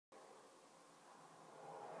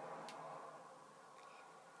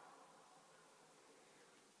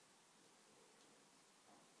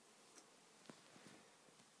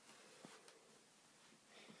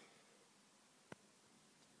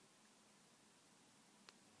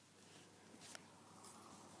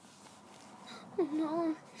Oh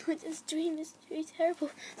no, this dream is really terrible.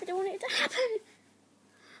 I don't want it to happen.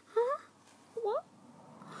 Huh? What?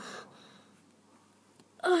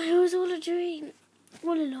 Oh, it was all a dream.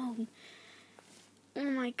 All along. Oh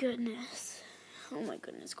my goodness. Oh my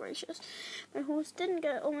goodness gracious. My horse didn't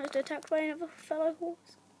get almost attacked by another fellow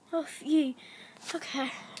horse. Oh, phew.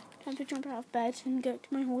 Okay. Time to jump out of bed and go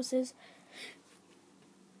to my horses.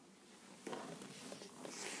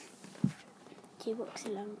 2 blocks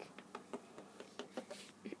along.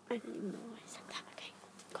 I don't even know why I said that. Okay,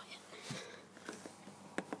 got it.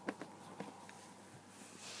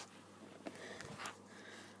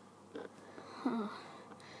 Oh.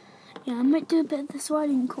 Yeah, I might do a bit of this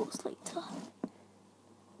riding course later.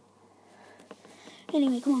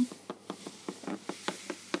 Anyway, come on.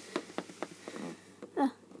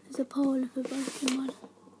 There's a pole of a broken one.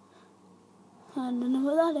 I don't know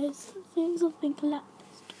what that is. I think something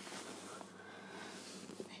collapsed.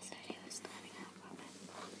 There's only a standing out from it.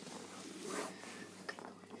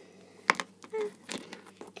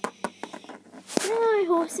 Hi,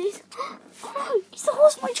 horses. Oh no, it's the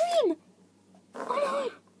horse of my dream. Oh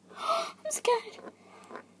no, I'm scared.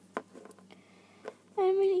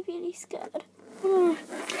 I'm really, really scared. Oh,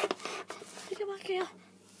 get back here.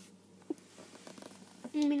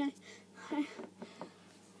 I mean, I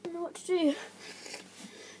don't know what to do.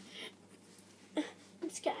 I'm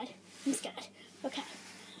scared. Okay.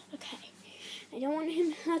 I don't want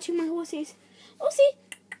him hurting my horses.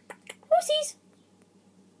 Horsies!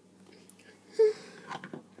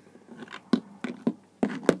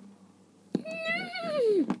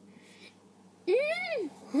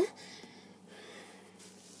 Huh?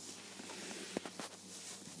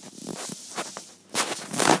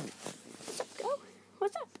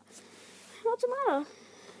 What's up? What's the matter?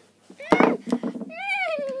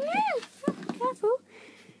 Careful.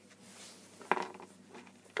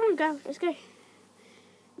 Come on, go. Let's go.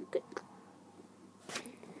 Good.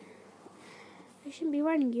 I shouldn't be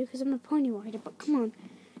riding you because I'm a pony rider, but come on,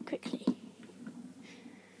 quickly.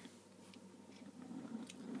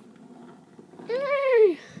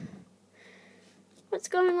 What's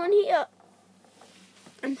going on here?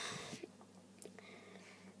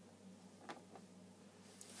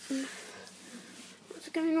 What's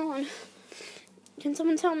going on? Can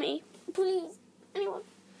someone tell me? Please. Anyone?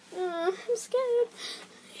 I'm scared.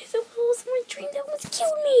 The horse of my dream that almost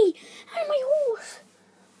killed me. And my horse.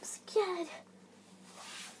 I'm scared.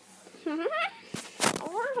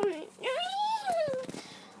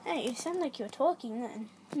 Hey, you sound like you're talking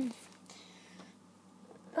then.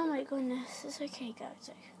 Oh my goodness. It's okay, guys.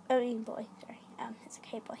 I mean, boy. Sorry. It's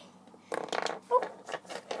okay, boy. Oh.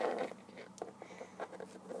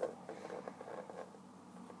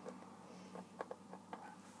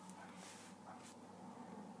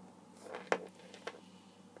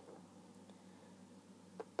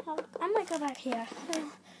 I might go back here.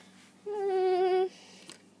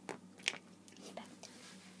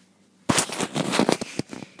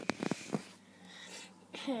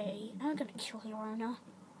 Hey, I'm gonna kill you, Rona.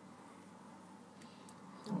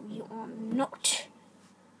 No, you are not.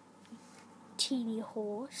 Teeny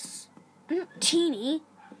horse. I'm not teeny.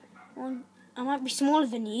 Well, I might be smaller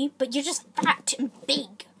than you, but you're just fat and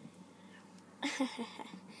big.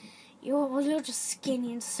 You're just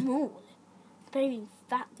skinny and small. Better being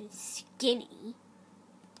fat than skinny.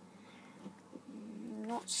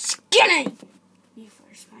 Not skinny!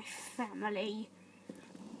 Where's my family?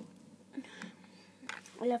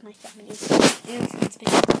 I love my family. It's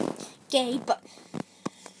been gay, but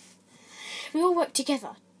we all work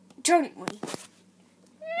together, don't we?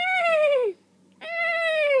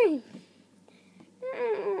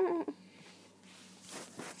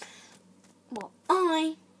 Well,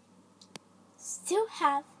 I still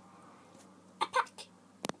have a pack,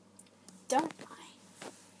 don't I?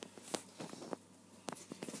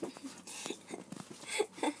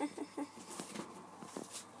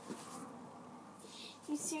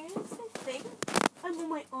 You seriously think I'm on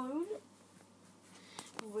my own?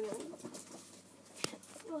 Really?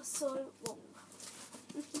 You're so wrong.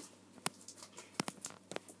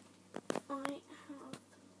 I have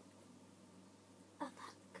a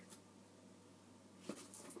pack.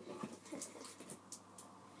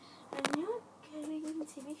 And you're going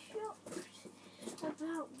to be shocked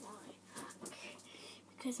about my pack.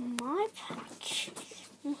 Because my pack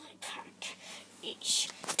is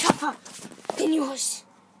tougher than yours.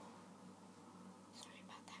 Sorry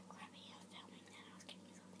about that, Grabby. I was filming and I was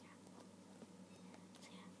getting something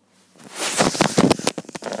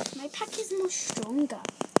out. My pack is more stronger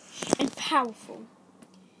and powerful.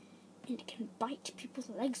 And it can bite people's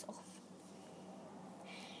legs off.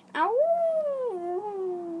 Ow!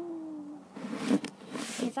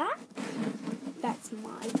 hear that? That's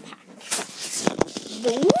my pack.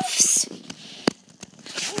 Wolves?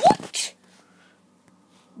 What?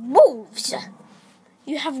 Wolves?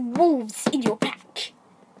 You have wolves in your pack?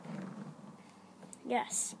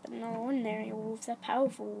 Yes, but not ordinary wolves. They're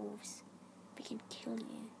powerful wolves. They can kill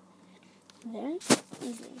you very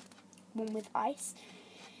easily. One with ice,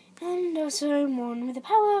 and also one with a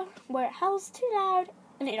power where it howls too loud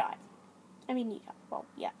and it dies. I mean, you die. Well,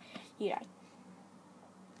 yeah, you die.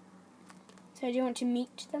 So do you want to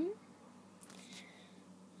meet them?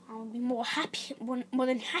 I'll be more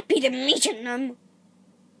than happy to meet them.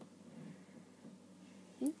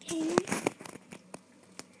 Okay.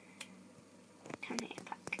 Come here,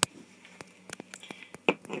 pack.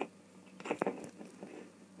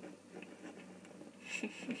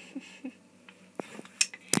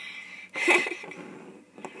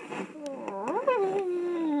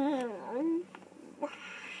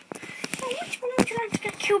 Which one would you like to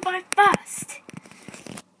get killed by first?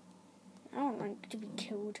 I don't like to be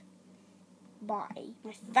killed by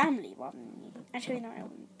my family rather than you. Actually, no, I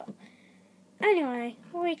wouldn't. But anyway,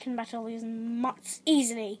 we can battle these mutts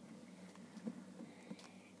easily.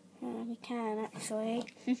 We can actually.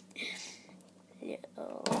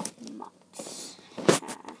 Little mutts.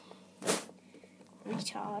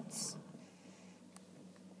 Retards.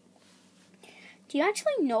 Do you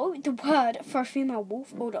actually know the word for a female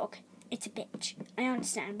wolf or dog? It's a bitch. I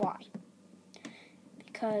understand why.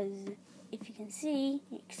 Because if you can see,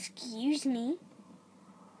 excuse me,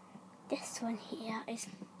 this one here is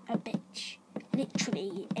a bitch.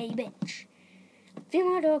 Literally a bitch.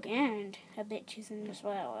 Female dog and a bitch is in the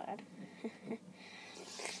swear word.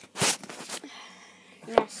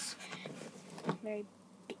 Yes. Very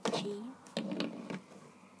bitchy.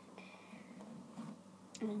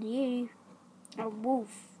 And you, a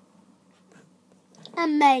wolf. A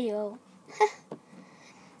male.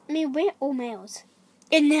 I mean, we're all males.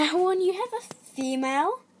 In that one, you have a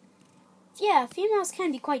female. Yeah, females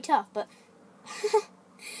can be quite tough, but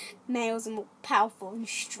males are more powerful and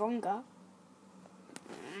stronger.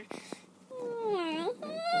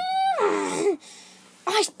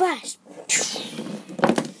 Ice blast!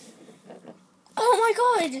 Oh my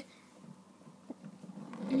god!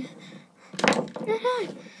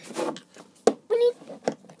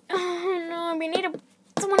 We need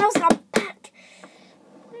someone else in our pack.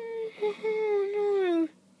 No.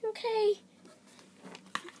 Okay.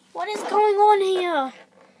 What is going on here?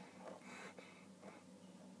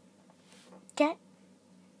 Get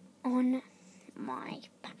on my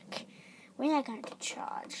back. We are going to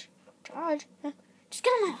charge. Charge? Just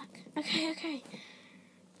get on my back. Okay.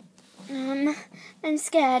 I'm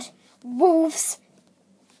scared. Wolves.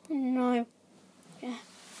 No. Yeah.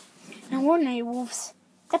 No ordinary wolves.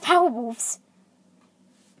 They're power wolves.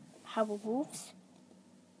 Power wolves?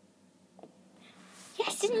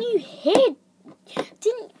 Yes, didn't you hear,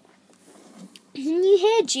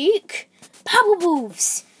 Duke? Power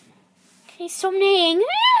wolves. Okay, stop neighing.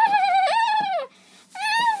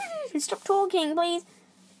 Stop talking, please.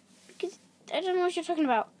 Because I don't know what you're talking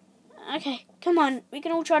about. Okay, come on. We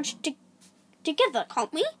can all charge together,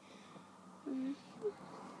 can't we?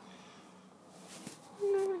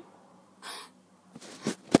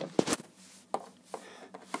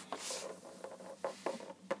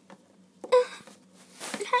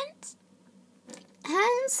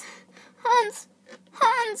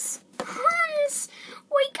 Hans,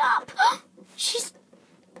 wake up! He's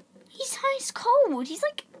ice cold. He's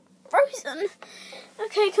like frozen.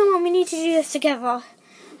 Okay, come on, we need to do this together.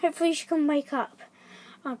 Hopefully she can wake up.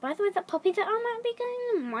 Oh, by the way, that puppy that I might be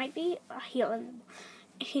getting might be a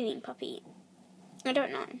healing puppy. I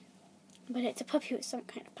don't know. But it's a puppy with some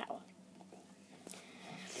kind of power.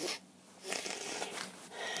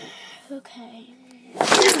 Okay.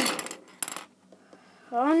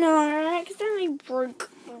 Oh no, I accidentally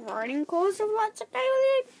broke the riding cord, so that's okay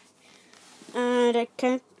with you. And I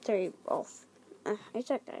can't throw off.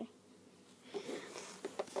 It's okay.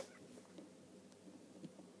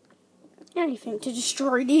 Anything to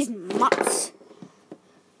destroy these mutts.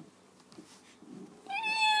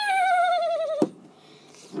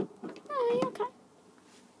 Oh, you okay?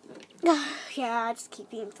 Yeah, I just keep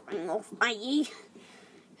being thrown off by you.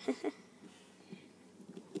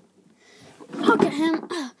 Look at him.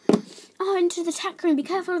 Oh, into the tack room. Be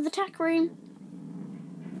careful of the tack room.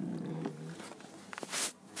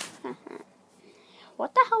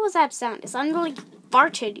 What the hell was that sound? It sounded like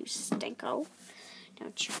farted, you stinko.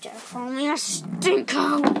 Don't you dare call me a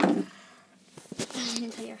stinko.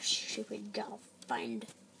 Until your stupid girlfriend.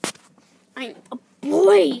 I'm a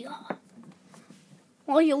boy.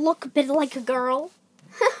 Well, you look a bit like a girl.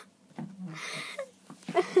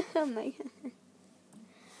 Oh my god.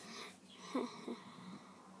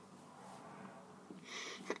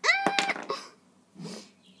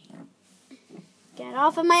 Get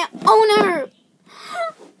off of my owner!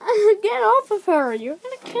 Get off of her! You're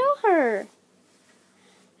gonna kill her!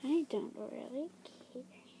 I don't really care.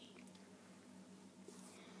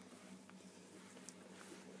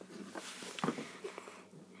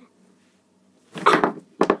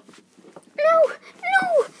 No!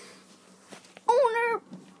 No! Owner!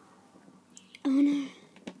 Owner.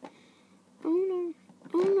 Owner.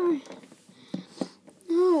 Owner.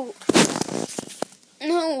 No.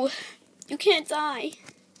 No. You can't die.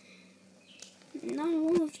 Not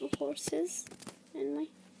all of the horses in my